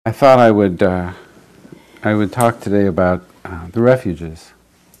I thought I would talk today about the refuges,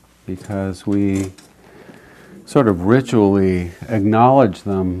 because we sort of ritually acknowledge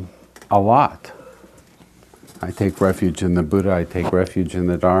them a lot. I take refuge in the Buddha, I take refuge in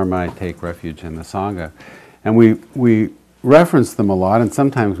the Dharma, I take refuge in the Sangha. And we reference them a lot, and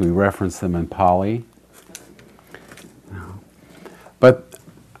sometimes we reference them in Pali. But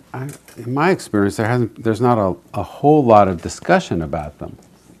in my experience, there's not a whole lot of discussion about them.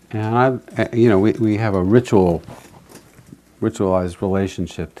 And we have a ritualized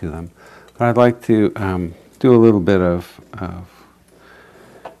relationship to them. But I'd like to do a little bit of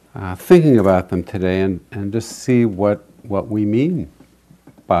thinking about them today, and just see what we mean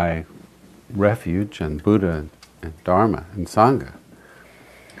by refuge and Buddha and Dharma and Sangha.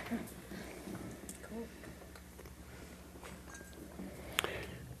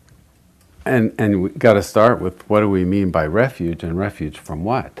 And we got to start with, what do we mean by refuge, and refuge from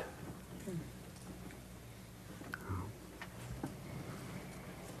what?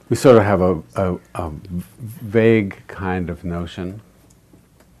 We sort of have a vague kind of notion.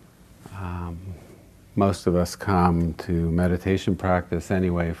 Most of us come to meditation practice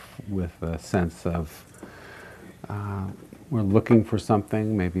anyway with a sense of we're looking for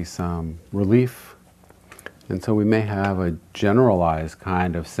something, maybe some relief. And so we may have a generalized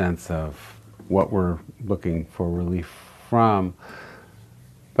kind of sense of what we're looking for relief from,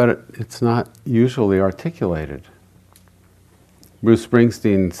 but it's not usually articulated. Bruce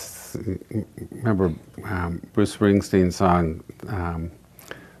Springsteen's song,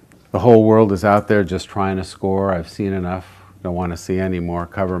 "The whole world is out there just trying to score. I've seen enough, don't want to see any more,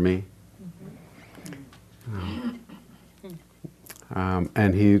 cover me."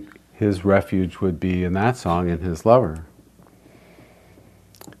 And his refuge would be in that song, in his lover.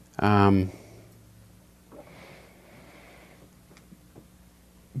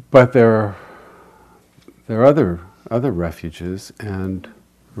 But there are other refuges, and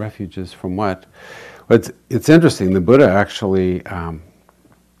refuges from what? Well, it's interesting. The Buddha actually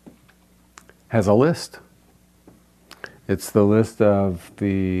has a list. It's the list of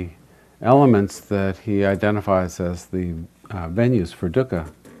the elements that he identifies as the venues for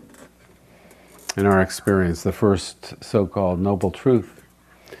dukkha in our experience, the first so-called noble truth.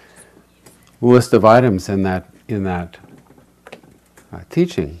 The list of items in that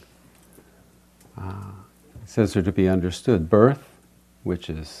teaching says are to be understood. Birth, which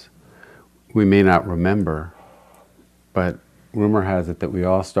is we may not remember, but rumor has it that we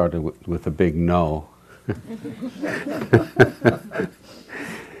all started with a big no.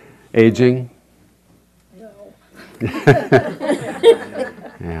 Aging. No.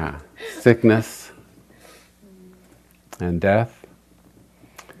 Yeah. Sickness and death.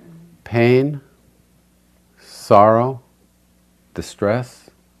 Pain, sorrow, distress,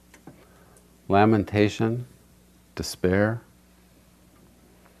 lamentation, despair,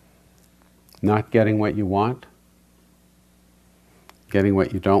 not getting what you want, getting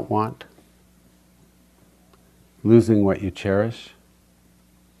what you don't want, losing what you cherish.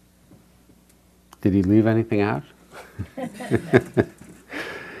 Did he leave anything out?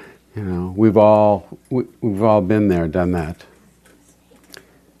 We've all been there, done that.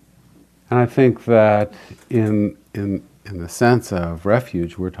 And I think that in the sense of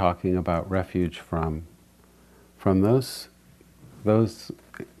refuge, we're talking about refuge from those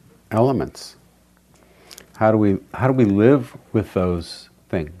elements. How do we live with those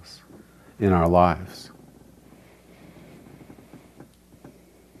things in our lives?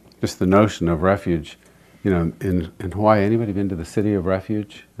 Just the notion of refuge, in Hawaii. Anybody been to the city of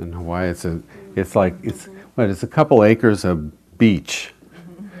refuge in Hawaii? It's a couple acres of beach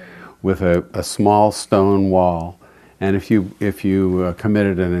with a small stone wall, and if you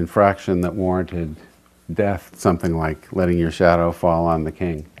committed an infraction that warranted death, something like letting your shadow fall on the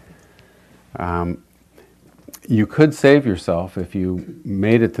king, you could save yourself if you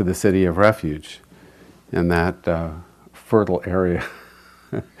made it to the city of refuge in that fertile area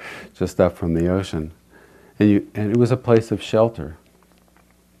just up from the ocean. And it was a place of shelter,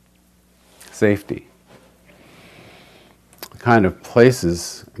 safety. The kind of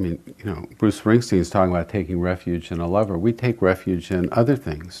places, Bruce Springsteen's talking about taking refuge in a lover. We take refuge in other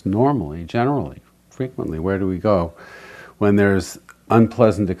things, normally, generally, frequently. Where do we go when there's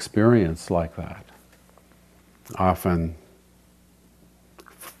unpleasant experience like that? Often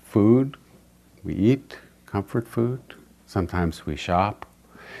food, we eat comfort food. Sometimes we shop.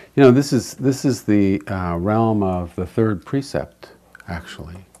 This is the realm of the third precept,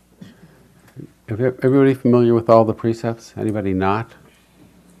 actually. Everybody familiar with all the precepts? Anybody not?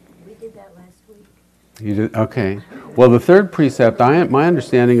 We did that last week. You did? Okay. Well, the third precept, my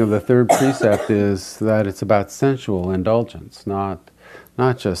understanding of the third precept is that it's about sensual indulgence, not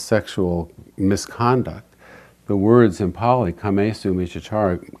just sexual misconduct. The words in Pali, kamesu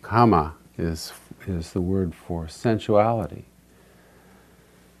michachara, kama is the word for sensuality.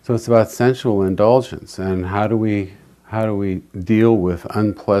 So it's about sensual indulgence, and how do we deal with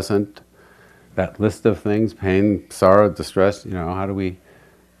unpleasant, that list of things, pain, sorrow, distress, how do we,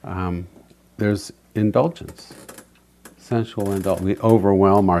 there's indulgence, sensual indulgence. We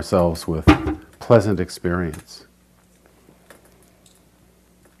overwhelm ourselves with pleasant experience.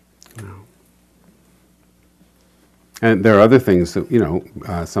 And there are other things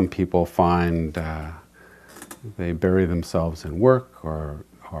that, some people find they bury themselves in work or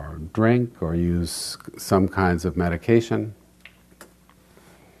drink or use some kinds of medication.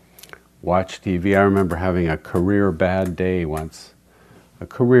 Watch TV. I remember having a career bad day once. A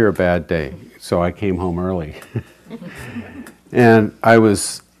career bad day. So I came home early. And I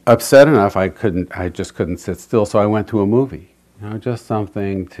was upset enough I just couldn't sit still, so I went to a movie. Just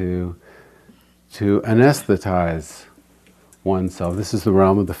something to anesthetize oneself. This is the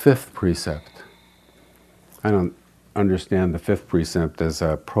realm of the fifth precept. I don't understand the fifth precept as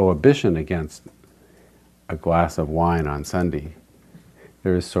a prohibition against a glass of wine on Sunday.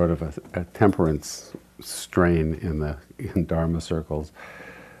 There is sort of a temperance strain in Dharma circles.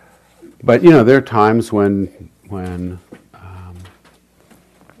 But there are times when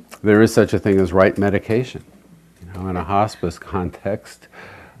there is such a thing as right medication, in a hospice context,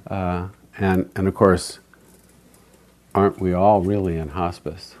 and of course, aren't we all really in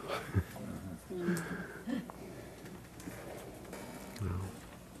hospice?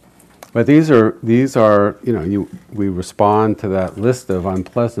 But these are we respond to that list of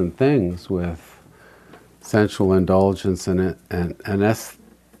unpleasant things with sensual indulgence and an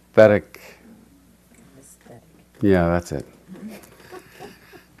aesthetic. Yeah, that's it.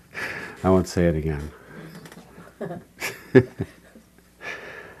 I won't say it again.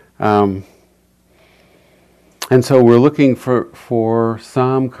 And so we're looking for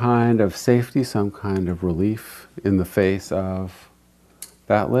some kind of safety, some kind of relief in the face of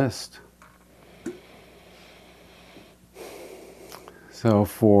that list. So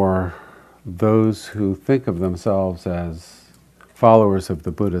for those who think of themselves as followers of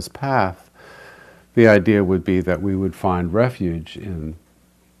the Buddha's path, the idea would be that we would find refuge in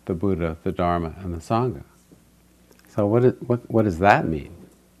the Buddha, the Dharma, and the Sangha. So what does that mean?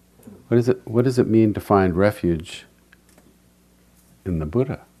 What does it mean to find refuge in the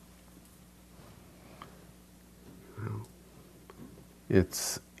Buddha?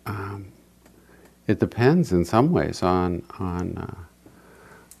 It depends in some ways on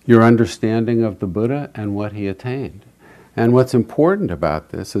your understanding of the Buddha and what he attained. And what's important about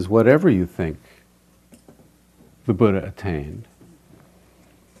this is whatever you think the Buddha attained,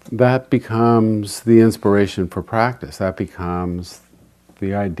 that becomes the inspiration for practice. That becomes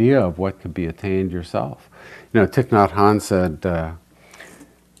the idea of what could be attained yourself. Thich Nhat Hanh said,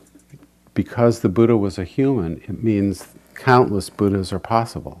 because the Buddha was a human, it means countless Buddhas are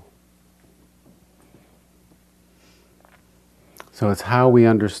possible. So it's how we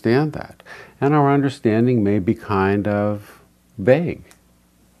understand that. And our understanding may be kind of vague.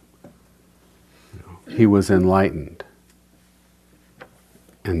 He was enlightened.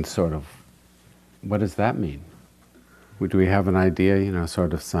 And sort of, what does that mean? Do we have an idea,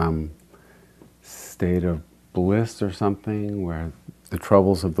 sort of some state of bliss or something where the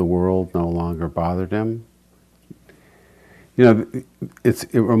troubles of the world no longer bothered him? It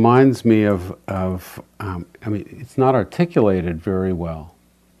reminds me of it's not articulated very well.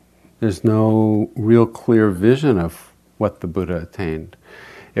 There's no real clear vision of what the Buddha attained.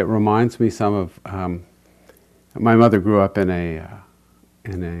 It reminds me some of, my mother grew up in a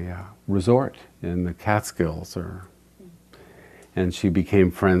resort in the Catskills, and she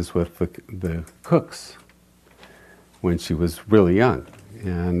became friends with the cooks when she was really young.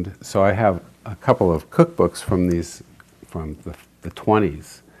 And so I have a couple of cookbooks from the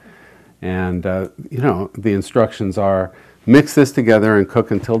 20s. And, the instructions are, mix this together and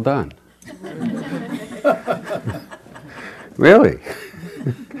cook until done. Really?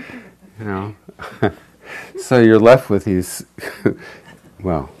 So you're left with these,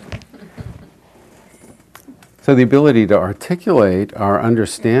 so the ability to articulate our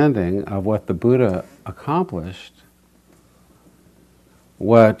understanding of what the Buddha accomplished,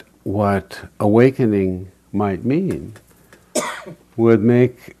 what awakening might mean, would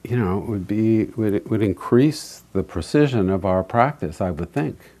make, would increase the precision of our practice, I would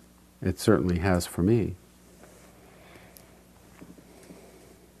think. It certainly has for me.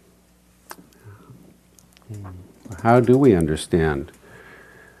 How do we understand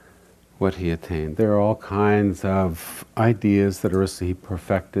what he attained? There are all kinds of ideas that are, he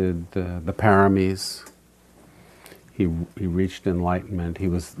perfected the paramis. He reached enlightenment. He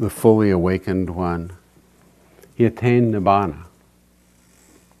was the fully awakened one. He attained nibbana.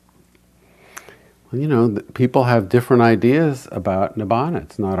 Well, you know, people have different ideas about nibbana.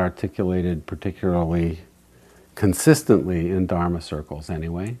 It's not articulated particularly consistently in Dharma circles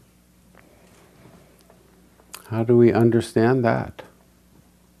anyway. How do we understand that?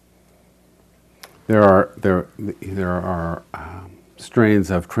 There are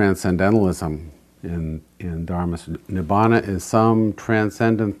strains of transcendentalism in Dharma. Nibbana is some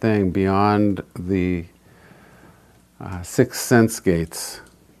transcendent thing beyond the six sense gates,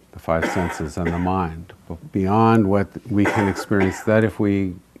 the five senses and the mind, beyond what we can experience. That if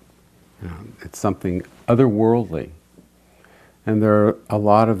we, it's something otherworldly. And there are a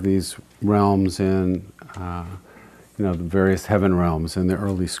lot of these realms in, the various heaven realms in the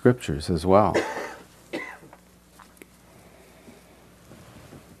early scriptures as well.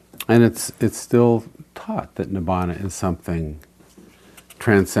 And it's still taught that nibbana is something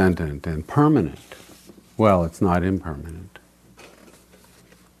transcendent and permanent. Well, it's not impermanent.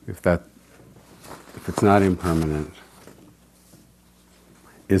 If it's not impermanent,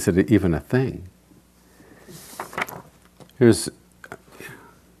 is it even a thing? This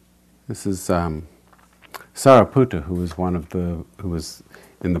is Sariputta, who was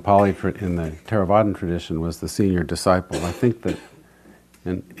in the Theravadan tradition, was the senior disciple. I think that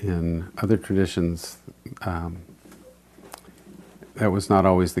in other traditions, that was not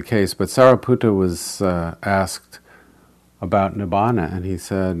always the case. But Sariputta was asked about nibbana, and he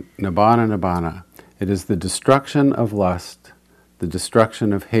said, "Nibbana, nibbana, it is the destruction of lust, the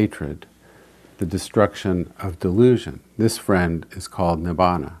destruction of hatred, the destruction of delusion. This, friend, is called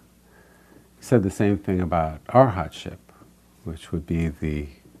nibbana." He said the same thing about arhatship, which would be the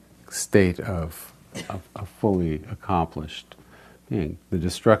state of a fully accomplished being. The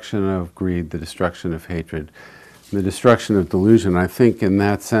destruction of greed, the destruction of hatred, the destruction of delusion. I think in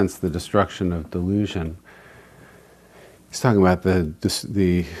that sense, the destruction of delusion, he's talking about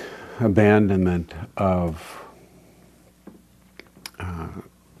the abandonment of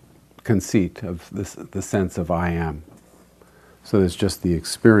conceit, of the sense of I am. So there's just the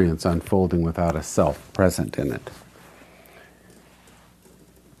experience unfolding without a self present in it.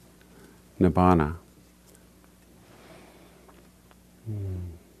 Nibbana.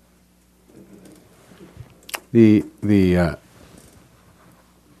 The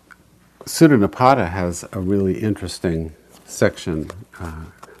Sutta Nipata has a really interesting section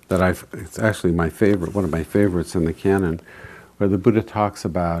it's actually my favorite, one of my favorites in the canon, where the Buddha talks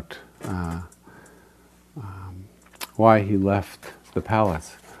about why he left the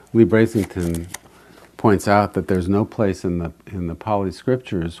palace. Lee Brasington points out that there's no place in the Pali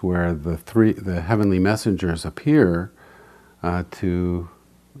scriptures where the heavenly messengers appear to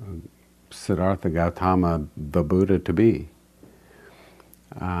Siddhartha Gautama, the Buddha, to be.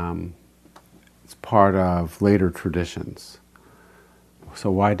 It's part of later traditions. So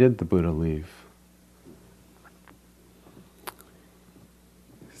why did the Buddha leave?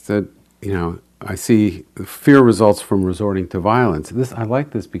 He said, I see fear results from resorting to violence. I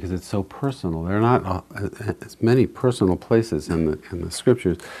like this because it's so personal. There are not as many personal places in the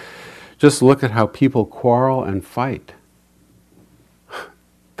scriptures. Just look at how people quarrel and fight.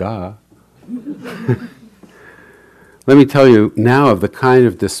 Duh. Let me tell you now of the kind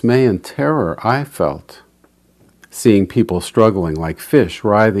of dismay and terror I felt seeing people struggling like fish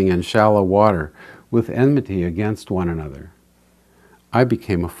writhing in shallow water with enmity against one another. I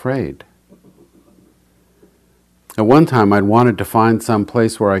became afraid. At one time I'd wanted to find some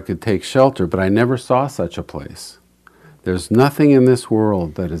place where I could take shelter, but I never saw such a place. There's nothing in this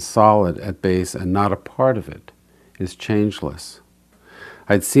world that is solid at base, and not a part of it is changeless.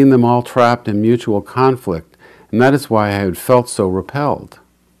 I'd seen them all trapped in mutual conflict, and that is why I had felt so repelled.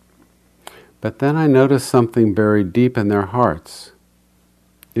 But then I noticed something buried deep in their hearts.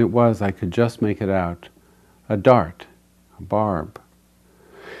 It was, I could just make it out, a dart, a barb.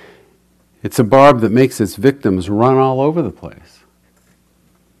 It's a barb that makes its victims run all over the place.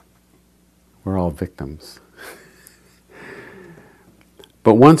 We're all victims.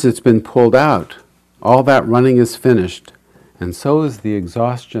 But once it's been pulled out, all that running is finished, and so is the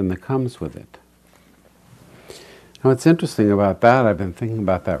exhaustion that comes with it. Now, what's interesting about that, I've been thinking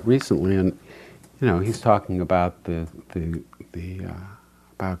about that recently, and he's talking about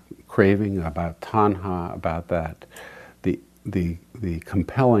about craving, about tanha, about that, the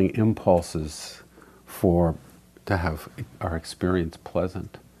compelling impulses to have our experience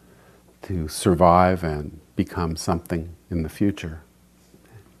pleasant, to survive and become something in the future,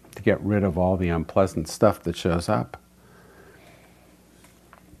 to get rid of all the unpleasant stuff that shows up.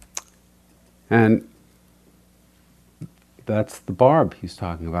 And that's the barb he's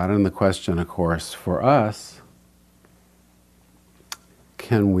talking about. And the question, of course, for us,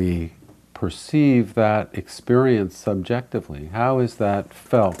 can we perceive that experience subjectively? How is that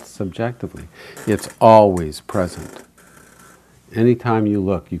felt subjectively? It's always present. Anytime you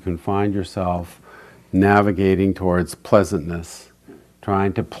look, you can find yourself navigating towards pleasantness,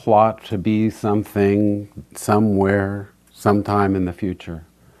 trying to plot to be something, somewhere, sometime in the future,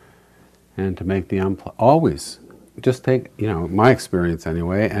 and to make the always. Just take, my experience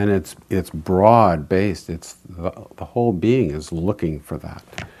anyway, and it's broad based. It's the whole being is looking for that.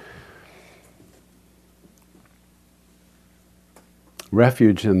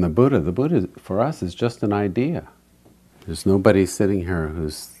 Refuge in the Buddha for us is just an idea. There's nobody sitting here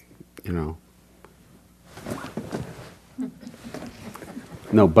who's,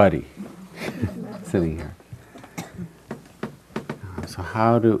 nobody sitting here.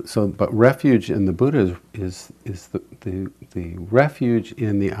 But refuge in the Buddha is the refuge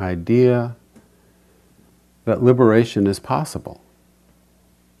in the idea that liberation is possible.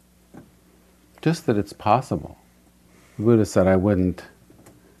 Just that it's possible. The Buddha said, I wouldn't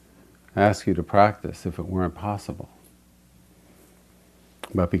ask you to practice if it weren't possible.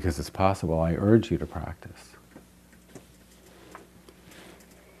 But because it's possible, I urge you to practice.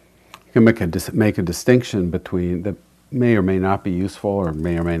 You can make a distinction between that may or may not be useful, or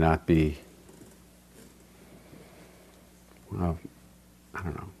may not be,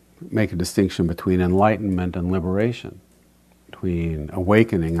 make a distinction between enlightenment and liberation, between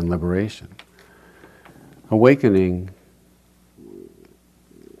awakening and liberation. Awakening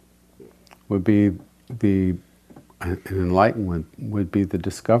would be enlightenment would be the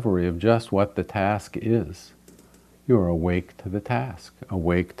discovery of just what the task is. You are awake to the task,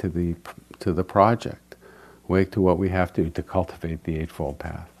 awake to the project, awake to what we have to do to cultivate the Eightfold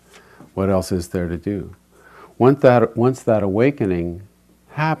Path. What else is there to do? Once that awakening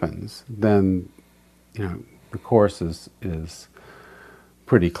happens, then the course is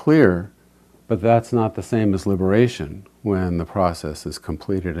pretty clear, but that's not the same as liberation when the process is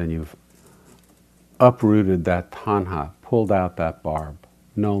completed and you've uprooted that tanha, pulled out that barb,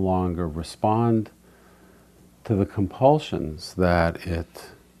 no longer respond to the compulsions that it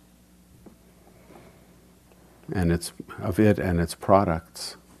and its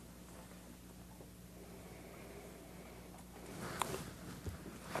products.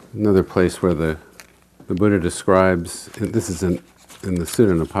 Another place where the Buddha describes, this is in the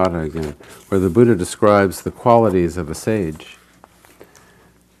Sutta Nipata again, where the Buddha describes the qualities of a sage.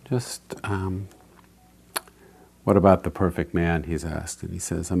 Just what about the perfect man, he's asked. And he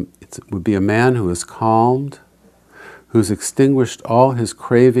says, it would be a man who is calmed, who's extinguished all his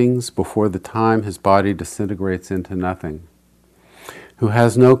cravings before the time his body disintegrates into nothing, who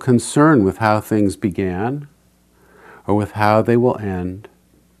has no concern with how things began or with how they will end,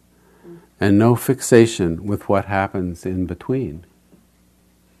 and no fixation with what happens in between.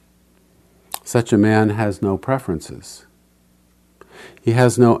 Such a man has no preferences. He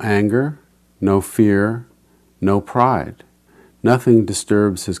has no anger, no fear, no pride. Nothing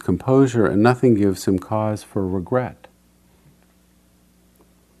disturbs his composure, and nothing gives him cause for regret.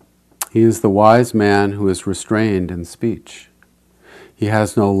 He is the wise man who is restrained in speech. He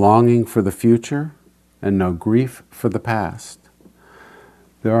has no longing for the future and no grief for the past.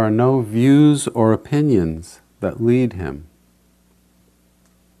 There are no views or opinions that lead him.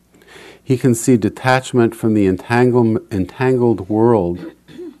 He can see detachment from the entangled world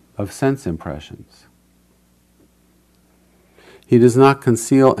of sense impressions. He does not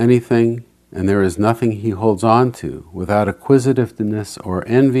conceal anything, and there is nothing he holds on to. Without acquisitiveness or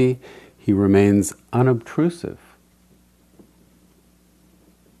envy, he remains unobtrusive.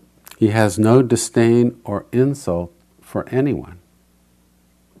 He has no disdain or insult for anyone.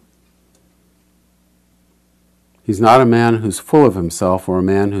 He's not a man who's full of himself or a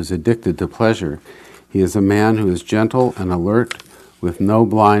man who's addicted to pleasure. He is a man who is gentle and alert with no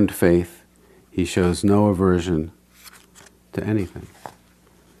blind faith. He shows no aversion to anything.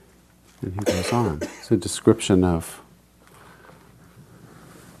 And he goes on. It's a description of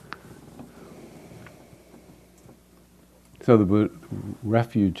so the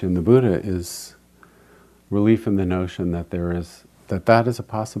refuge in the Buddha is relief in the notion that that is a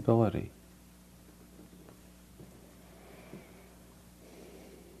possibility.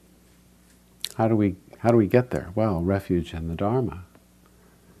 How do we get there? Well, refuge in the Dharma.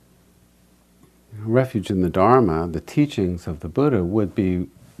 Refuge in the Dharma, the teachings of the Buddha would be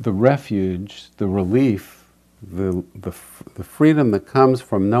the refuge, the relief the freedom that comes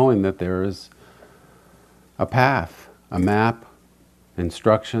from knowing that there is a path, a map,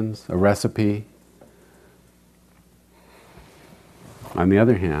 instructions, a recipe. On the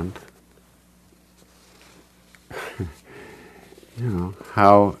other hand, you know,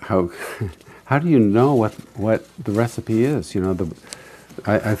 how how do you know what the recipe is? You know,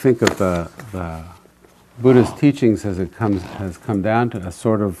 I think of the Buddha's teachings as has come down to a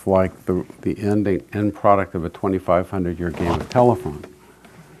sort of like the end product of a 2,500-year game of telephone.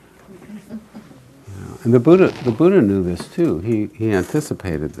 You know, and the Buddha knew this too. He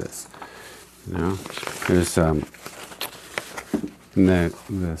anticipated this. You know, there's in the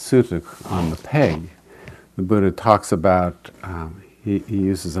sutta on the peg, the Buddha talks about, he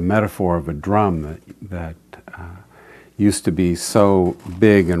uses a metaphor of a drum that used to be so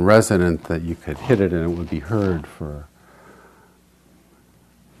big and resonant that you could hit it and it would be heard for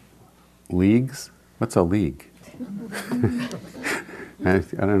leagues? What's a league? I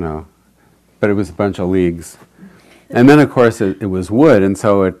don't know. But it was a bunch of leagues. And then, of course, it was wood, and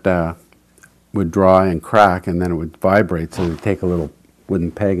so it would draw and crack, and then it would vibrate. So you'd take a little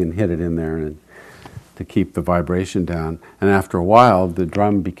wooden peg and hit it in there and to keep the vibration down. And after a while, the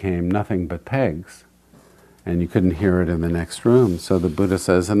drum became nothing but pegs, and you couldn't hear it in the next room. So the Buddha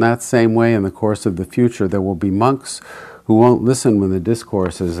says, in that same way, in the course of the future, there will be monks who won't listen when the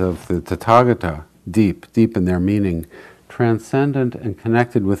discourses of the Tathagata, deep in their meaning, transcendent and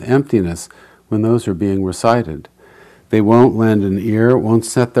connected with emptiness, when those are being recited. They won't lend an ear, won't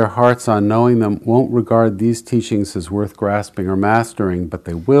set their hearts on knowing them, won't regard these teachings as worth grasping or mastering, but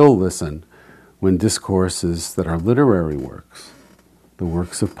they will listen when discourses that are literary works, the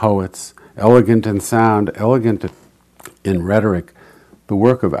works of poets, elegant in sound, elegant in rhetoric, the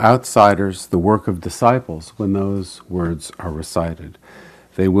work of outsiders, the work of disciples, when those words are recited.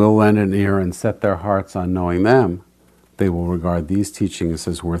 They will lend an ear and set their hearts on knowing them. They will regard these teachings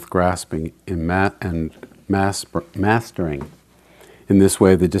as worth grasping and mastering. In this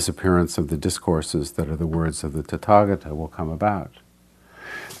way, the disappearance of the discourses that are the words of the Tathagata will come about.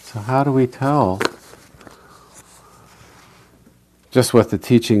 So how do we tell just what the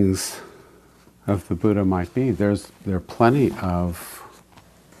teachings of the Buddha might be? There are plenty of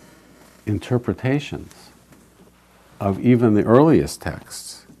interpretations of even the earliest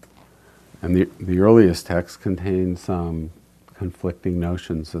texts. And the earliest texts contain some conflicting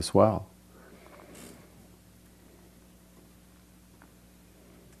notions as well.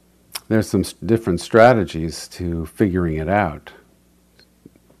 There's some different strategies to figuring it out.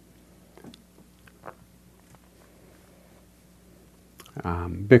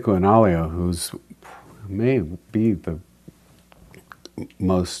 Bhikkhu Analayo, who's may be the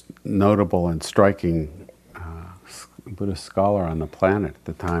most notable and striking Buddhist scholar on the planet at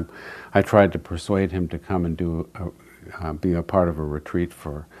the time, I tried to persuade him to come and be a part of a retreat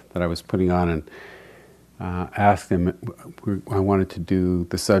that I was putting on, and asked him. I wanted to do,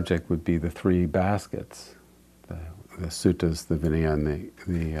 the subject would be the three baskets, the suttas, the Vinaya, and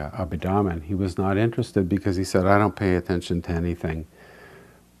the Abhidhamma. And he was not interested because he said, I don't pay attention to anything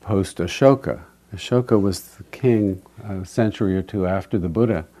post Ashoka. Ashoka was the king a century or two after the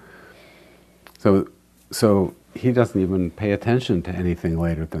Buddha. So he doesn't even pay attention to anything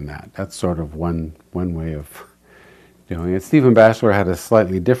later than that. That's sort of one way of doing it. Stephen Batchelor had a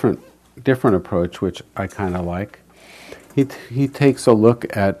slightly different approach, which I kind of like. He takes a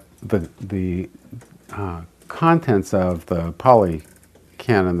look at the contents of the Pali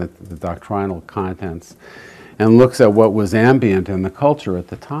Canon, the doctrinal contents, and looks at what was ambient in the culture at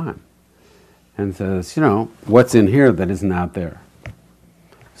the time, and says, what's in here that isn't out there?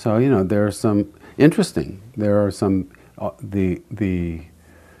 So, there are some interesting. There are some the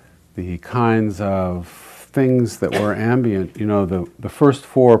kinds of things that were ambient. The first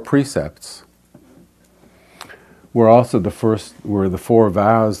four precepts were also the four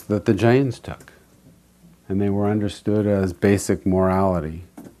vows that the Jains took, and they were understood as basic morality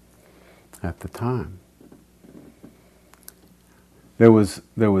at the time. There was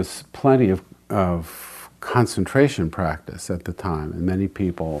plenty of concentration practice at the time, and many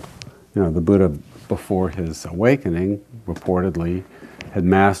people, the Buddha before his awakening reportedly had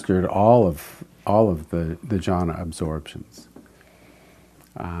mastered all of the jhana absorptions.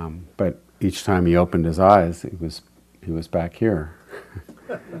 But each time he opened his eyes, he was back here.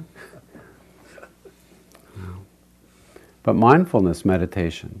 But mindfulness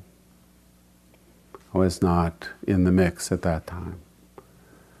meditation was not in the mix at that time.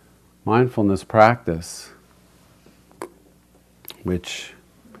 Mindfulness practice, which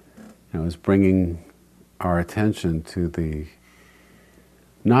is bringing our attention to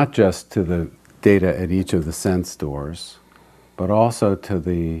not just to data at each of the sense doors, but also to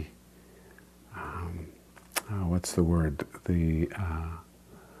the, what's the word,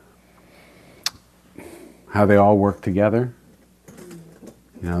 how they all work together.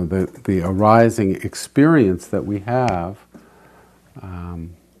 You know, the arising experience that we have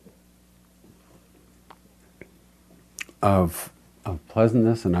of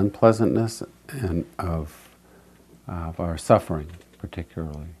pleasantness and unpleasantness, and of our suffering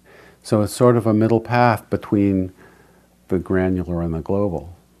particularly. So it's sort of a middle path between the granular and the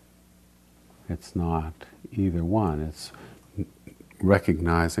global. It's not either one. It's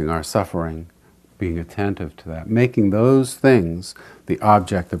recognizing our suffering, being attentive to that, making those things the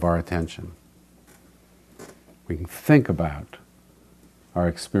object of our attention. We can think about our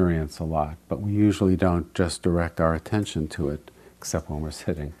experience a lot, but we usually don't just direct our attention to it, except when we're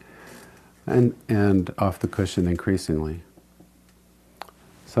sitting, and off the cushion increasingly.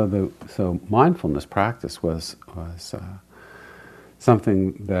 So mindfulness practice was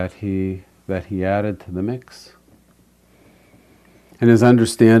something that he added to the mix, and his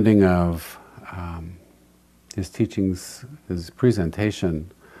understanding of his teachings, his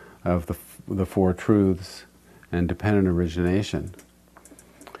presentation of the Four Truths and dependent origination.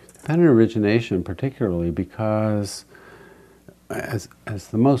 Dependent origination particularly because as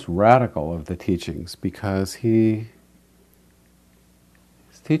the most radical of the teachings, because his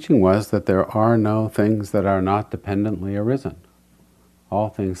teaching was that there are no things that are not dependently arisen. All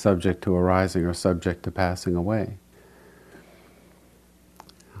things subject to arising are subject to passing away.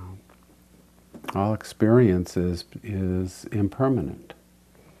 All experience is impermanent.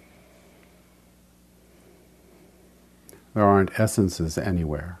 There aren't essences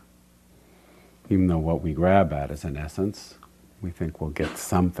anywhere. Even though what we grab at is an essence, we think we'll get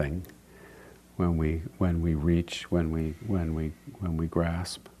something when we reach, when we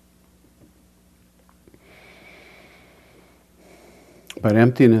grasp. But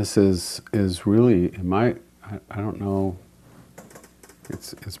emptiness is really, I don't know,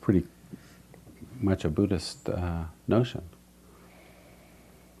 it's pretty much a Buddhist notion.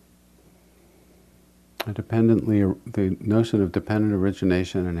 The notion of dependent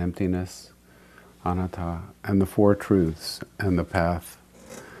origination and emptiness, anatta, and the Four Truths and the pathway.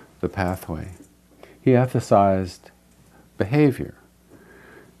 He emphasized behavior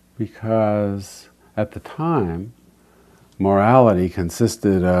because at the time, morality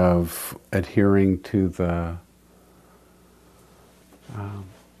consisted of adhering to the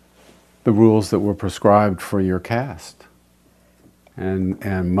rules that were prescribed for your caste.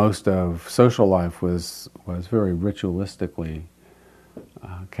 And most of social life was very ritualistically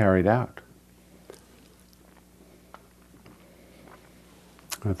carried out.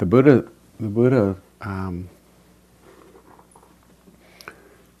 But the Buddha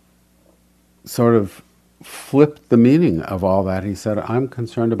sort of flipped the meaning of all that. He said, I'm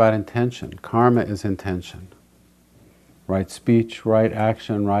concerned about intention. Karma is intention. Right speech, right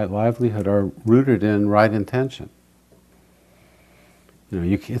action, right livelihood are rooted in right intention. You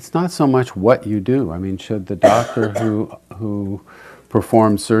know, it's not so much what you do. I mean, should the doctor who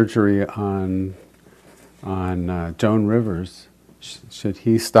performed surgery on Joan Rivers, should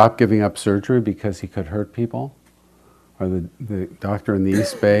he stop giving up surgery because he could hurt people? Or the doctor in the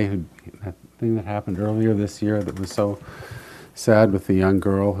East Bay, that thing that happened earlier this year that was so sad with the young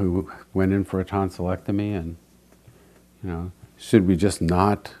girl who went in for a tonsillectomy, and should we just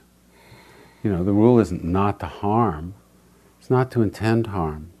not? The rule isn't not to harm. It's not to intend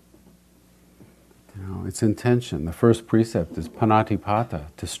harm. It's intention. The first precept is panatipata,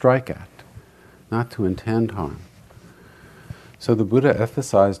 to strike at, not to intend harm. So the Buddha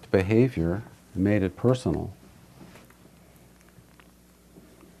emphasized behavior and made it personal.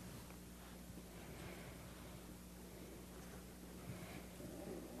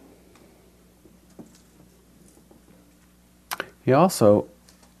 He also,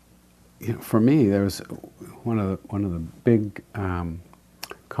 for me, there was one of the big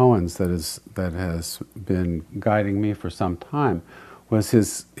koans that has been guiding me for some time was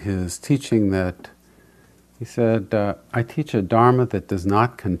his teaching that he said, I teach a dharma that does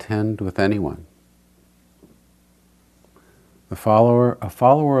not contend with anyone. A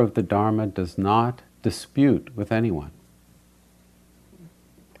follower of the dharma does not dispute with anyone.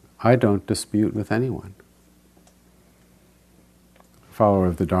 I don't dispute with anyone. A follower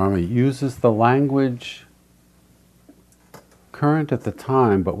of the dharma uses the language current at the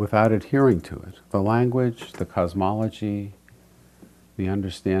time, but without adhering to it. The language, the cosmology, the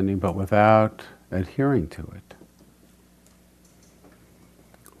understanding, but without adhering to it.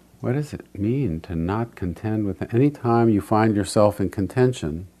 What does it mean to not contend with it? Any time you find yourself in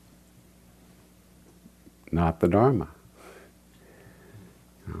contention, not the Dharma.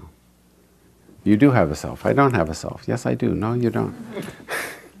 No. You do have a self. I don't have a self. Yes, I do. No, you don't.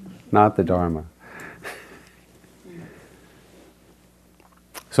 Not the Dharma.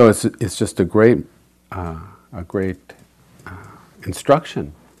 So it's just a great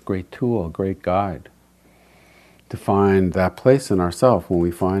instruction, great tool, great guide to find that place in ourself when we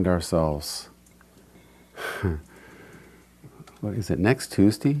find ourselves. What is it? Next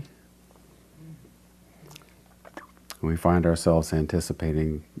Tuesday, when we find ourselves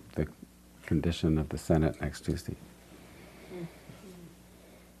anticipating the condition of the Senate next Tuesday.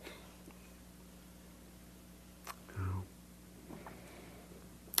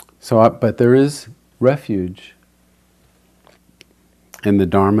 So, but there is refuge in the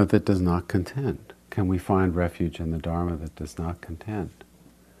Dharma that does not contend. Can we find refuge in the Dharma that does not contend?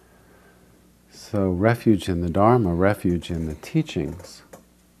 So, refuge in the Dharma, refuge in the teachings.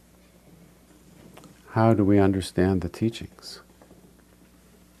 How do we understand the teachings?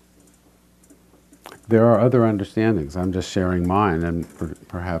 There are other understandings. I'm just sharing mine, and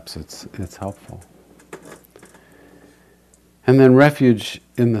perhaps it's helpful. And then refuge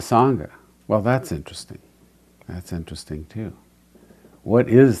in the Sangha. Well, that's interesting. That's interesting too. What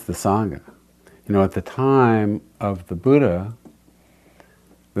is the Sangha? You know, at the time of the Buddha,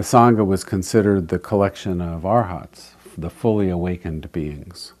 the Sangha was considered the collection of arhats, the fully awakened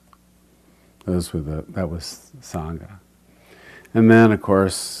beings. That was Sangha. And then, of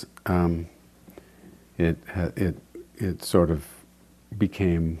course, it sort of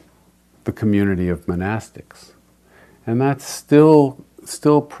became the community of monastics. And that's still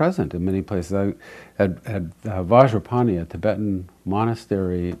present in many places. At Vajrapani, a Tibetan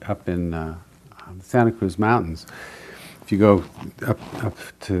monastery up in Santa Cruz Mountains, if you go up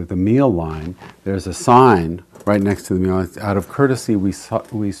to the meal line, there's a sign right next to the meal line. Out of courtesy, we serve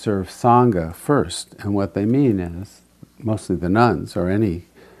Sangha first. And what they mean is, mostly the nuns or any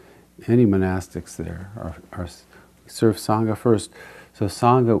monastics there are serve Sangha first. So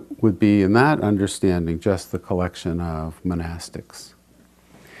Sangha would be, in that understanding, just the collection of monastics.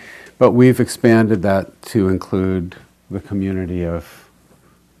 But we've expanded that to include the community of,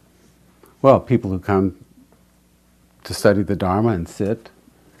 well, people who come to study the Dharma and sit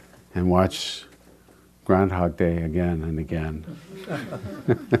and watch Groundhog Day again and again.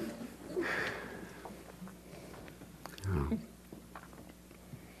 Oh.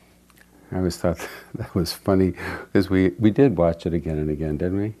 I always thought that was funny, because we did watch it again and again,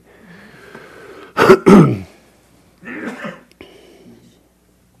 didn't we?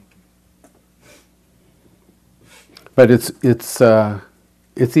 But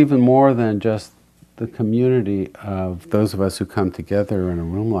it's even more than just the community of those of us who come together in a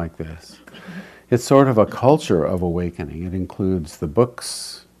room like this. It's sort of a culture of awakening. It includes the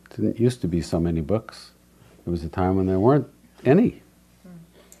books. It didn't used to be so many books. There was a time when there weren't any.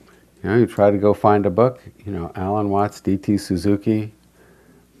 You know, you try to go find a book, you know, Alan Watts, D.T. Suzuki.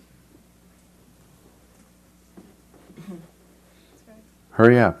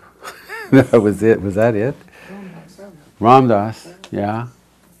 Hurry up. That was it. Was that it? Ram Dass, yeah.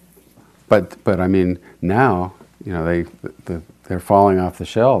 But I mean, now, you know, they're falling off the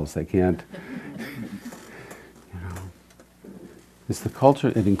shelves. They can't, you know. It's the culture.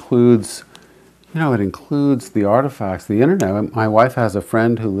 It includes, you know, it includes the artifacts, the internet. My wife has a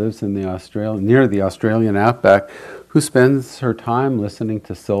friend who lives in near the Australian outback, who spends her time listening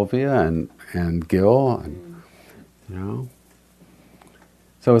to Sylvia and Gil, and, you know.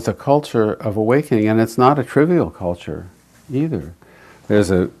 So it's a culture of awakening, and it's not a trivial culture either. There's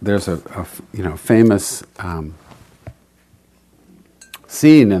a you know, famous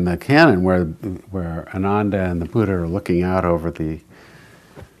scene in the canon where Ananda and the Buddha are looking out over the,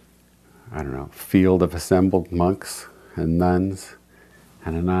 I don't know, field of assembled monks and nuns,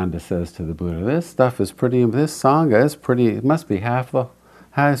 and Ananda says to the Buddha, this Sangha is pretty, it must be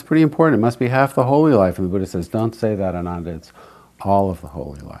it's pretty important, it must be half the holy life. And the Buddha says, don't say that, Ananda, it's all of the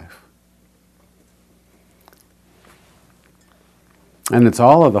holy life. And it's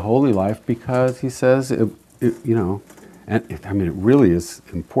all of the holy life because he says, you know, and I mean, it really is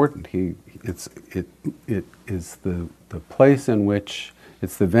important. It is the place in which,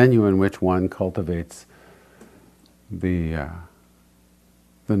 it's the venue in which one cultivates the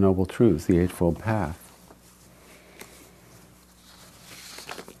noble truths, the Eightfold Path.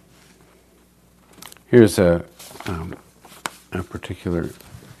 Here's a particular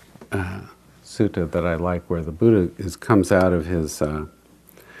sutta that I like, where the Buddha comes out of his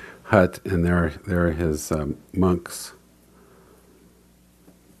hut, and there are his monks.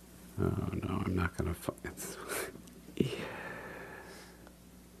 Oh no, I'm not going to.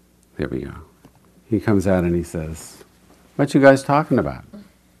 There we go. he comes out and he says, "What you guys talking about?"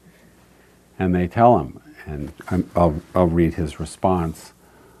 And they tell him, and I'll read his response,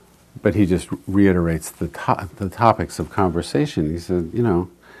 but he just reiterates the topics of conversation. He said,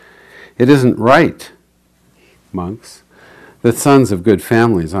 "It isn't right, monks, that sons of good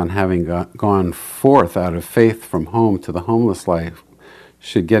families, on having gone forth out of faith from home to the homeless life,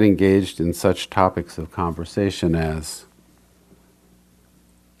 should get engaged in such topics of conversation as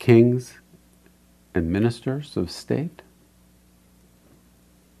kings and ministers of state,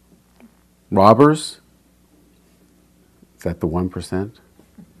 robbers." Is that the 1%?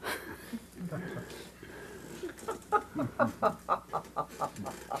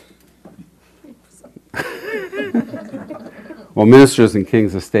 Well, ministers and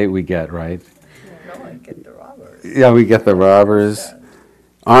kings of state we get, right? No, I get the robbers. Yeah, we get the robbers.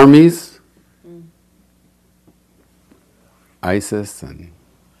 Armies, ISIS, and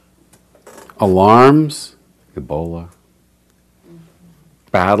alarms, Ebola,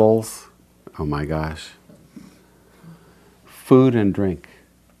 battles, oh my gosh, food and drink.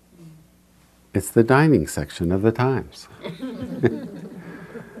 It's the dining section of the Times.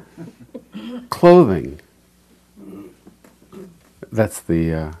 Clothing. That's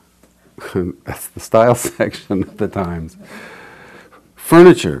the style section of the Times.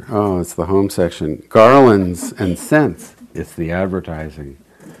 Furniture. Oh, it's the home section. Garlands and scents. It's the advertising.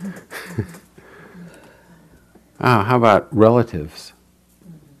 How about relatives?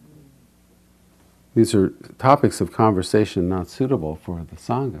 These are topics of conversation not suitable for the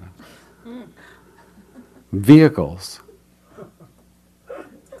Sangha. Vehicles.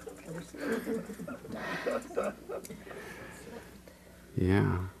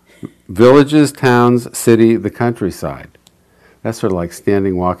 Yeah. Villages, towns, city, the countryside. That's sort of like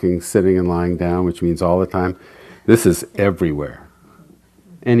standing, walking, sitting, and lying down, which means all the time. This is everywhere.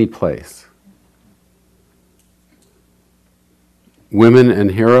 Any place. Women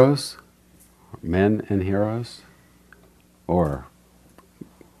and heroes, men and heroes, or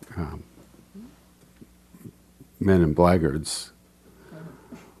men and blackguards.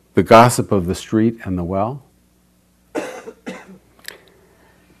 The gossip of the street and the well.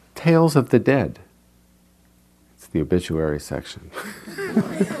 Tales of the dead. It's the obituary section.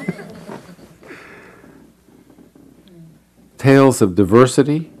 Tales of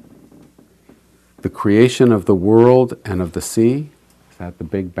diversity. The creation of the world and of the sea. Is that the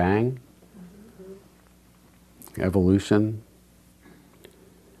Big Bang? Evolution.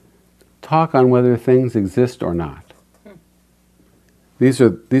 Talk on whether things exist or not. These are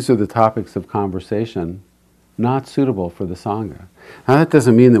the topics of conversation not suitable for the Sangha. Now that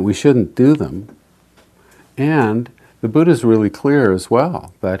doesn't mean that we shouldn't do them. And the Buddha is really clear as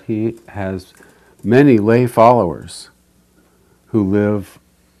well that he has many lay followers who live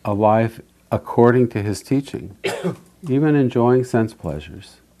a life according to his teaching, even enjoying sense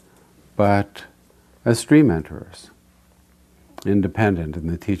pleasures, but as stream enterers, independent in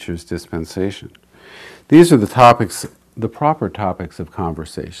the teacher's dispensation. These are the topics, the proper topics of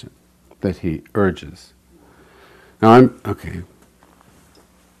conversation that he urges. Now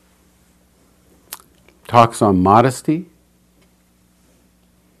talks on modesty,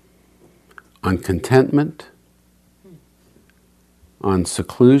 on contentment, on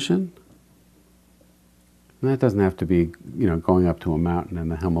seclusion. And that doesn't have to be, going up to a mountain in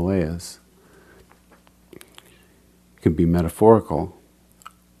the Himalayas. It can be metaphorical.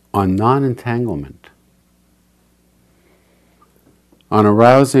 On non-entanglement, on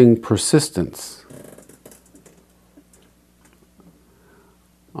arousing persistence,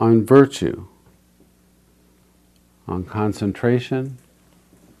 on virtue, on concentration,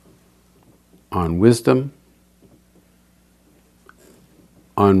 on wisdom,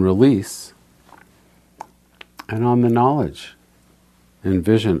 on release, and on the knowledge and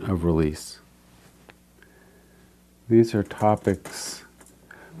vision of release. These are topics,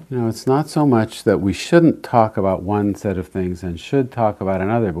 it's not so much that we shouldn't talk about one set of things and should talk about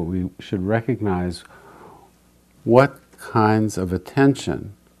another, but we should recognize what kinds of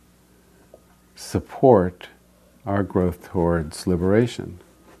attention support our growth towards liberation.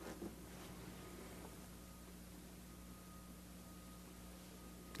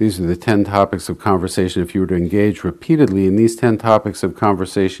 These are the 10 topics of conversation. If you were to engage repeatedly in these 10 topics of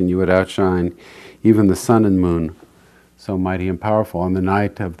conversation, you would outshine even the sun and moon, so mighty and powerful. On the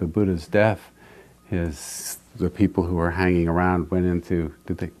night of the Buddha's death, the people who were hanging around went into,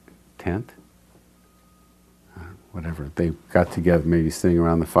 tent? Whatever. They got together, maybe sitting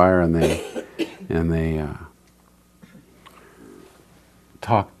around the fire, and they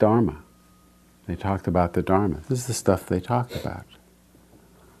talked Dharma. They talked about the Dharma. This is the stuff they talked about.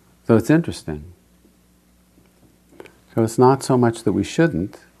 So it's interesting. So it's not so much that we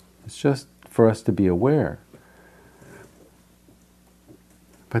shouldn't, it's just for us to be aware.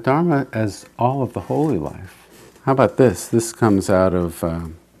 But Dharma as all of the holy life. How about this? This comes out of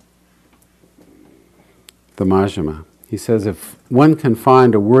the Majjhima. He says, if one can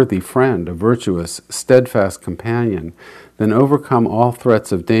find a worthy friend, a virtuous, steadfast companion, then overcome all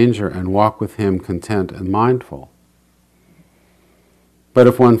threats of danger and walk with him content and mindful. But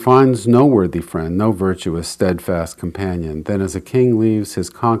if one finds no worthy friend, no virtuous, steadfast companion, then as a king leaves his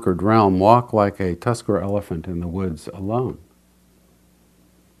conquered realm, walk like a tusker elephant in the woods alone.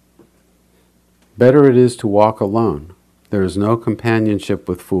 Better it is to walk alone. There is no companionship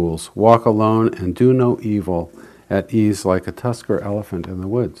with fools. Walk alone and do no evil, at ease like a tusker elephant in the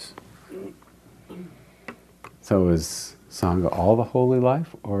woods. So is Sangha all the holy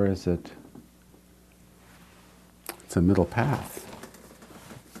life, or is it's a middle path?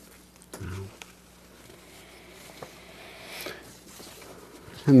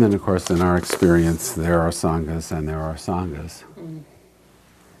 And then, of course, in our experience, there are Sanghas and there are Sanghas.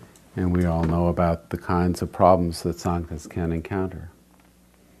 And we all know about the kinds of problems that Sanghas can encounter.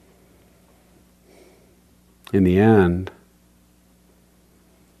 In the end,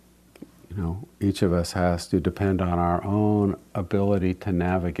 each of us has to depend on our own ability to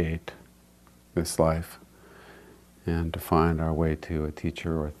navigate this life and to find our way to a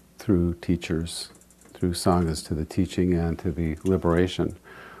teacher or through teachers, through Sanghas, to the teaching and to the liberation.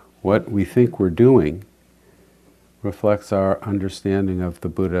 What we think we're doing reflects our understanding of the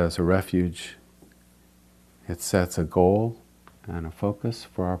Buddha as a refuge. It sets a goal and a focus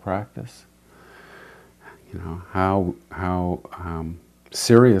for our practice. How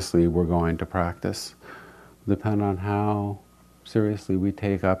seriously we're going to practice depend on how seriously we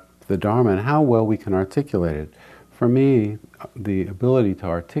take up the Dharma and how well we can articulate it. For me, the ability to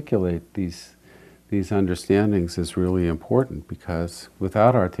articulate these understandings is really important, because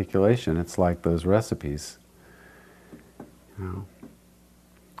without articulation, it's like those recipes.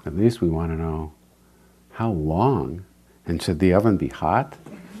 At least we want to know how long, and should the oven be hot?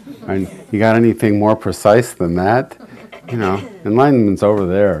 And you got anything more precise than that? Enlightenment's over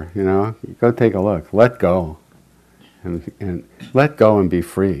there. Go take a look. Let go, and let go and be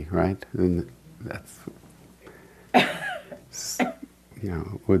free. Right, and that's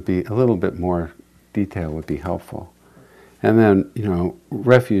would be a little bit more detail would be helpful. And then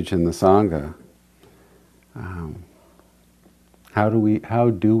refuge in the Sangha. How do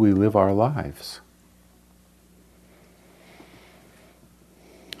we live our lives?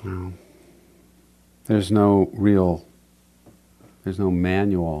 There's no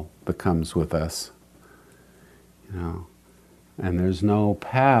manual that comes with us, and there's no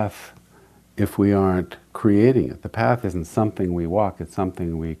path if we aren't creating it. The path isn't something we walk, it's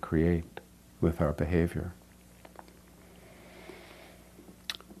something we create with our behavior.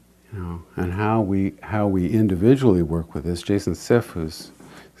 And how we individually work with this. Jason Siff, who's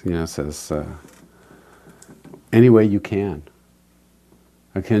says, any way you can.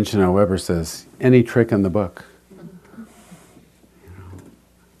 Akin Chanel Weber says, any trick in the book.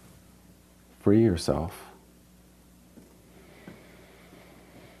 Free yourself.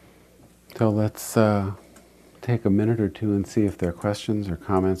 So let's take a minute or two and see if there are questions or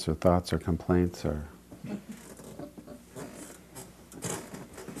comments or thoughts or complaints or...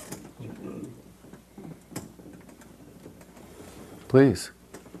 Please.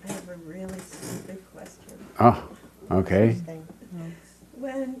 I have a really stupid question. Oh, okay.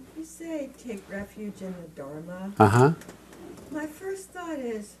 When you say take refuge in the Dharma, my first thought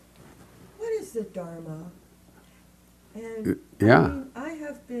is, what is the Dharma? And I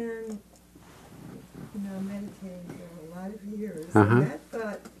have been, meditating for a lot of years, and that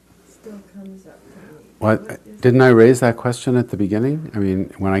thought still comes up to me. Didn't I raise that question at the beginning? I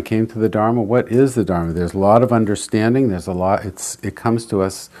mean, when I came to the Dharma, what is the Dharma? There's a lot of understanding. There's a lot. It comes to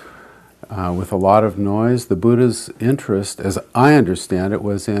us with a lot of noise. The Buddha's interest, as I understand it,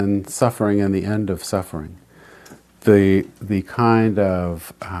 was in suffering and the end of suffering. The kind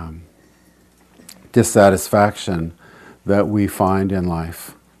of dissatisfaction that we find in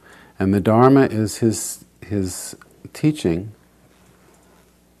life, and the Dharma is his teaching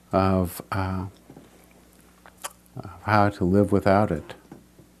of how to live without it,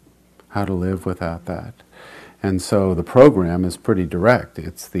 how to live without that. And so the program is pretty direct.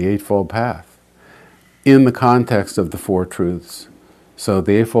 It's the Eightfold Path in the context of the Four Truths. So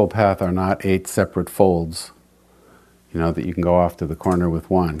the Eightfold Path are not 8 separate folds, that you can go off to the corner with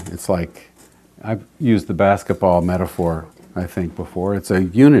one. It's like, I've used the basketball metaphor, I think, before. It's a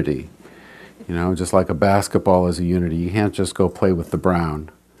unity, just like a basketball is a unity. You can't just go play with the brown.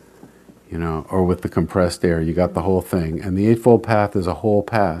 you know, or with the compressed air, you got the whole thing. And the Eightfold Path is a whole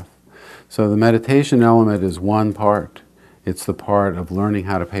path. So the meditation element is one part. It's the part of learning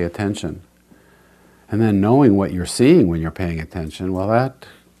how to pay attention. And then knowing what you're seeing when you're paying attention, well, that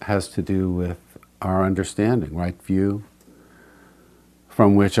has to do with our understanding, right view,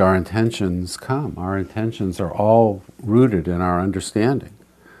 from which our intentions come. Our intentions are all rooted in our understanding.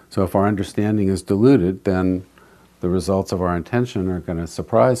 So if our understanding is diluted, then the results of our intention are going to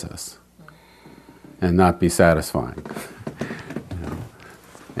surprise us and not be satisfying. You know?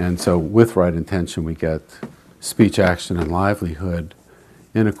 And so with right intention, we get speech, action, and livelihood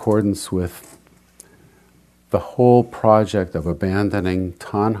in accordance with the whole project of abandoning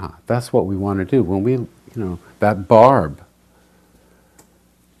tanha. That's what we want to do. When we, you know, that barb,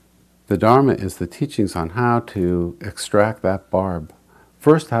 the Dharma is the teachings on how to extract that barb.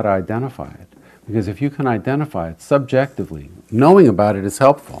 First, how to identify it. Because if you can identify it subjectively, knowing about it is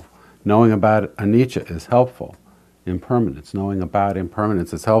helpful. Knowing about anicca is helpful. Impermanence, knowing about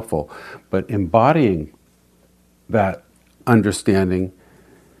impermanence is helpful. But embodying that understanding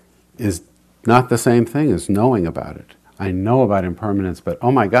is not the same thing as knowing about it. I know about impermanence, but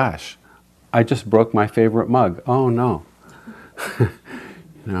oh my gosh, I just broke my favorite mug. Oh no. You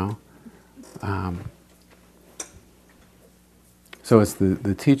know? So it's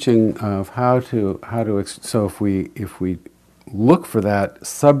the teaching of how to so if we look for that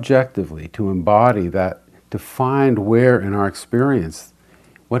subjectively, to embody that, to find where in our experience,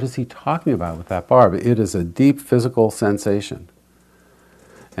 what is he talking about with that barb? It is a deep physical sensation.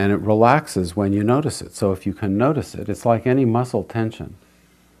 And it relaxes when you notice it. So if you can notice it, it's like any muscle tension.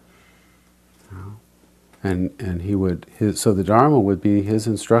 You know? And he would, so the Dharma would be his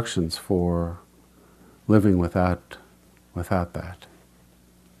instructions for living without that.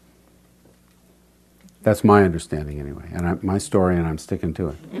 That's my understanding anyway, and my story, and I'm sticking to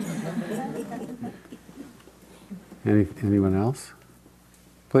it. Anyone else?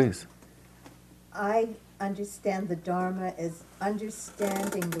 Please. I understand the Dharma as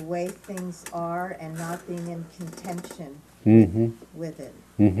understanding the way things are and not being in contention with it.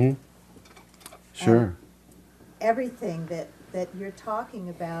 Mm-hmm. Sure. And everything that you're talking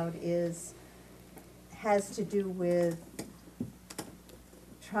about has to do with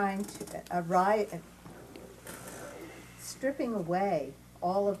trying to stripping away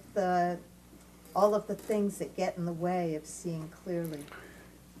all of the things that get in the way of seeing clearly.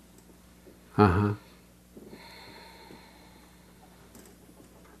 Uh-huh.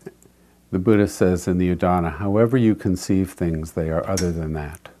 The Buddha says in the Udana, however you conceive things, they are other than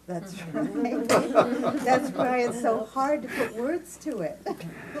that. That's right. That's why it's so hard to put words to it.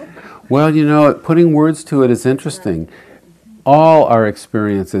 Well, you know, putting words to it is interesting. All our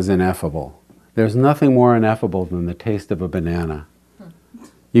experience is ineffable. There's nothing more ineffable than the taste of a banana.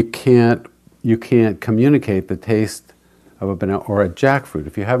 You can't communicate the taste of a banana or a jackfruit.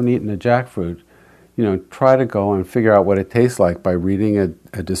 If you haven't eaten a jackfruit, you know, try to go and figure out what it tastes like by reading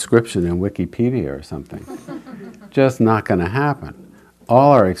a description in Wikipedia or something. Just not going to happen.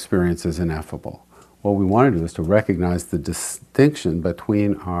 All our experience is ineffable. What we want to do is to recognize the distinction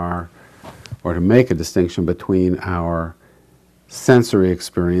between or to make a distinction between our sensory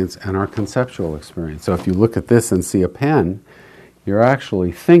experience and our conceptual experience. So if you look at this and see a pen, you're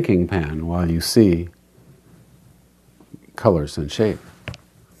actually thinking pen while you see colors and shape.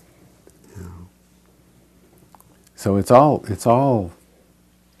 You know. So it's all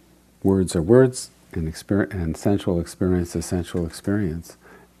words are words, and sensual experience is sensual experience.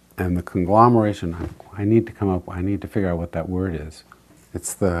 And the conglomeration, I need to figure out what that word is.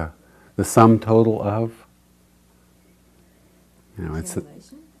 It's the sum total of, you know, it's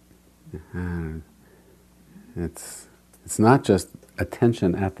not just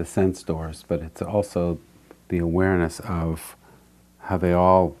attention at the sense doors, but it's also the awareness of how they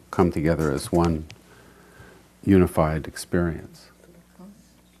all come together as one unified experience.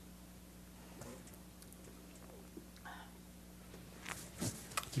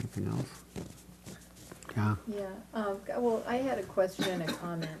 Anything else? Yeah. Yeah. Well, I had a question and a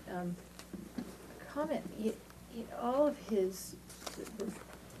comment. All of his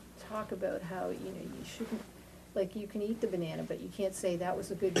talk about how you shouldn't, like, you can eat the banana, but you can't say that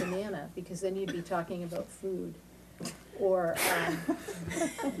was a good banana because then you'd be talking about food, or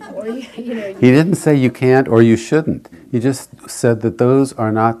He didn't say you can't or you shouldn't. He just said that those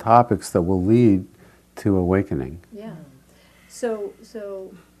are not topics that will lead to awakening. Yeah. So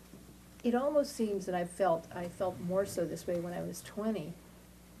it almost seems, and I felt more so this way when I was 20,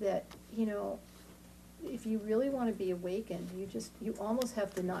 that, if you really want to be awakened, you almost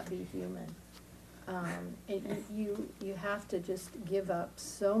have to not be human. And you have to just give up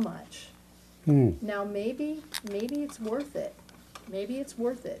so much Now maybe it's worth it. Maybe it's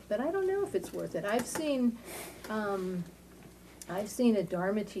worth it, but I don't know if it's worth it. I've seen a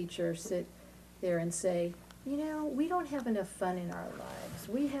Dharma teacher sit there and say, we don't have enough fun in our lives.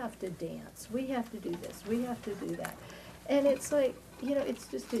 We have to dance. We have to do this. We have to do that. And it's like, it's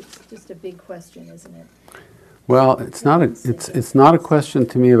just a big question, isn't it? Well, it's not a question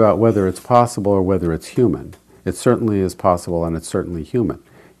to me about whether it's possible or whether it's human. It certainly is possible, and it's certainly human.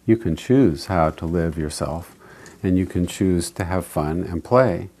 You can choose how to live yourself, and you can choose to have fun and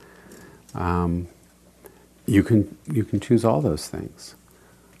play. You can choose all those things.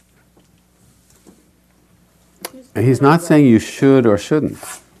 And he's not saying you should or shouldn't.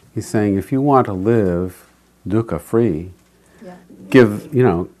 He's saying if you want to live dukkha free,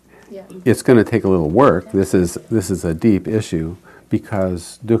 it's going to take a little work. This is a deep issue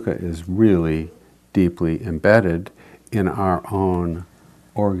because dukkha is really deeply embedded in our own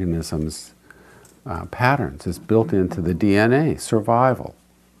organism's patterns. It's built into the DNA, survival.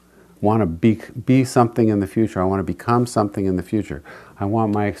 Want to be something in the future. I want to become something in the future. I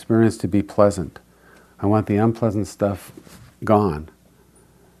want my experience to be pleasant. I want the unpleasant stuff gone.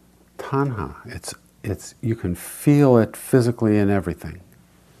 Tanha, it's you can feel it physically in everything.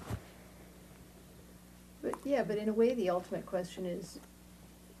 But in a way, the ultimate question is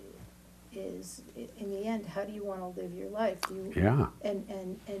in the end, how do you want to live your life?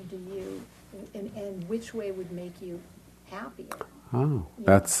 And which way would make you happier? Oh,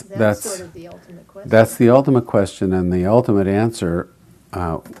 that's sort of the ultimate question. That's the ultimate question, and the ultimate answer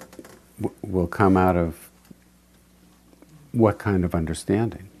will come out of what kind of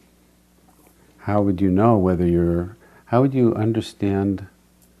understanding. How would you know whether how would you understand,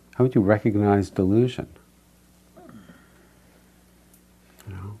 how would you recognize delusion?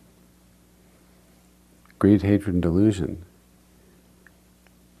 Greed, hatred, and delusion.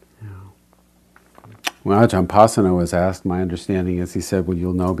 When Ajahn Pasana was asked, my understanding is he said, well,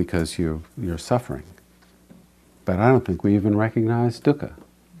 you'll know because you're suffering. But I don't think we even recognize dukkha.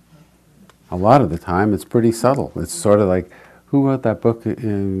 A lot of the time it's pretty subtle. It's sort of like, who wrote that book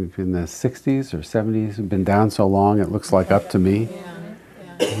in the 60s or 70s? It's been down so long it looks like Up to Me.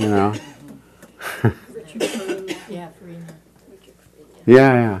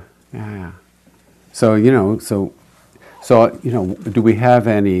 Yeah. Yeah. So, do we have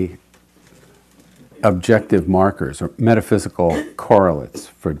any objective markers or metaphysical correlates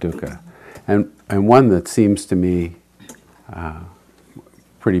for dukkha? And one that seems to me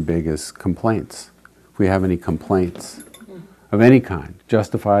pretty big is complaints. If we have any complaints of any kind,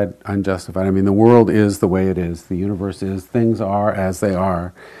 justified, unjustified. I mean, the world is the way it is. The universe is. Things are as they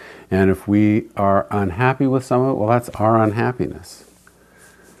are. And if we are unhappy with some of it, well, that's our unhappiness.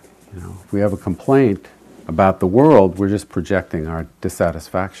 If we have a complaint about the world, we're just projecting our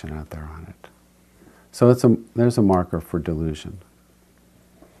dissatisfaction out there on it. So there's a marker for delusion.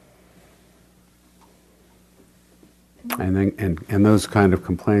 And those kind of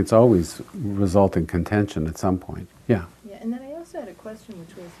complaints always result in contention at some point. Yeah. Yeah, and then I also had a question,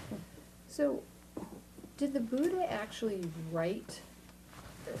 which was, so did the Buddha actually write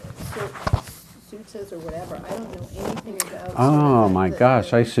suttas or whatever? I don't know anything about. Oh my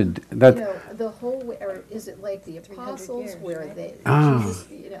gosh, I should. That. The whole way, or is it like the apostles years, where right? they? Oh.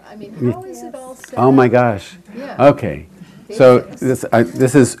 Jesus, I mean, how is it all set Oh my up? gosh. Yeah. Okay. So Basics.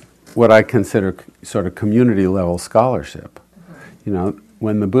 this is what I consider sort of community level scholarship.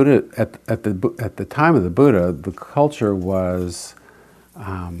 When the Buddha at the time of the Buddha, the culture was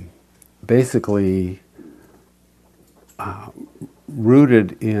basically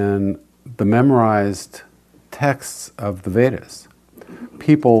rooted in the memorized texts of the Vedas.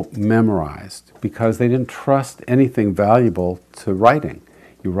 People memorized because they didn't trust anything valuable to writing.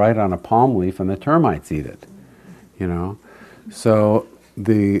 You write on a palm leaf and the termites eat it, So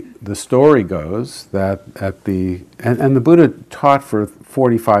the story goes that and the Buddha taught for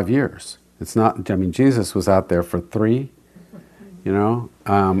 45 years. It's not, Jesus was out there for 3,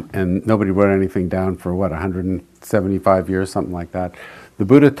 and nobody wrote anything down for 175 years, something like that. The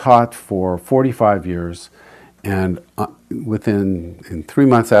Buddha taught for 45 years, and in 3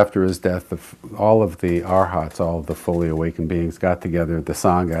 months after his death, all of the arhats, all of the fully awakened beings, got together, the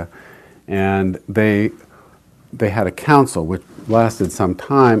Sangha, and they had a council which lasted some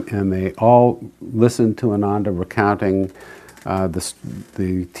time, and they all listened to Ananda recounting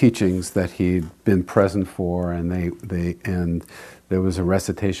the teachings that he'd been present for, and there was a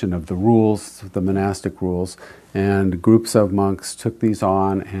recitation of the rules, the monastic rules, and groups of monks took these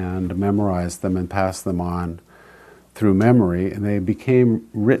on and memorized them and passed them on through memory, and they became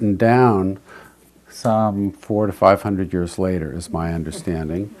written down some 400 to 500 years later, is my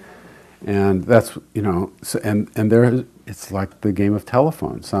understanding. And that's, so, and there, it's like the game of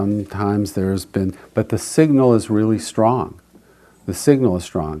telephone. Sometimes there's been, but the signal is really strong. The signal is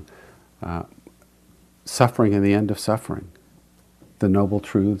strong. Suffering and the end of suffering. The Noble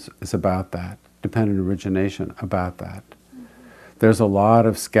Truths is about that. Dependent origination, about that. There's a lot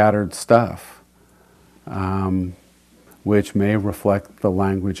of scattered stuff, which may reflect the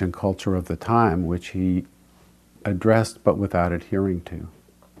language and culture of the time, which he addressed but without adhering to.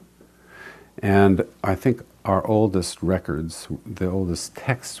 And I think our oldest records, the oldest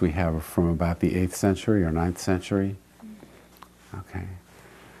texts we have are from about the 8th century or 9th century. Okay.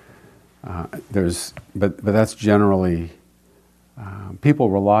 But that's generally, people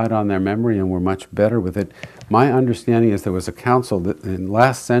relied on their memory and were much better with it. My understanding is there was a council that in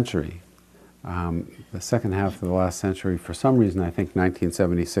last century, the second half of the last century, for some reason I think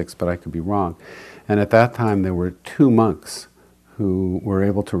 1976, but I could be wrong. And at that time there were 2 monks who were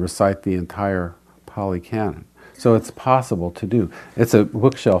able to recite the entire Pali Canon. So it's possible to do. It's a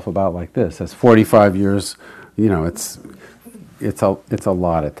bookshelf about like this. It's 45 years, it's a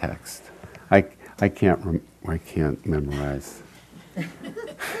lot of text. I can't memorize.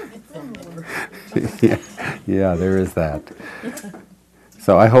 yeah, there is that.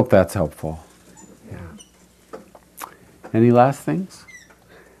 So I hope that's helpful. Yeah. Any last things?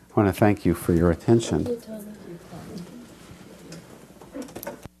 I want to thank you for your attention.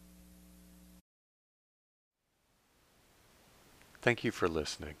 Thank you for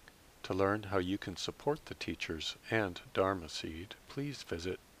listening. To learn how you can support the teachers and Dharma Seed, please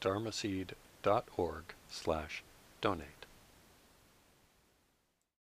visit dharmaseed.org/donate.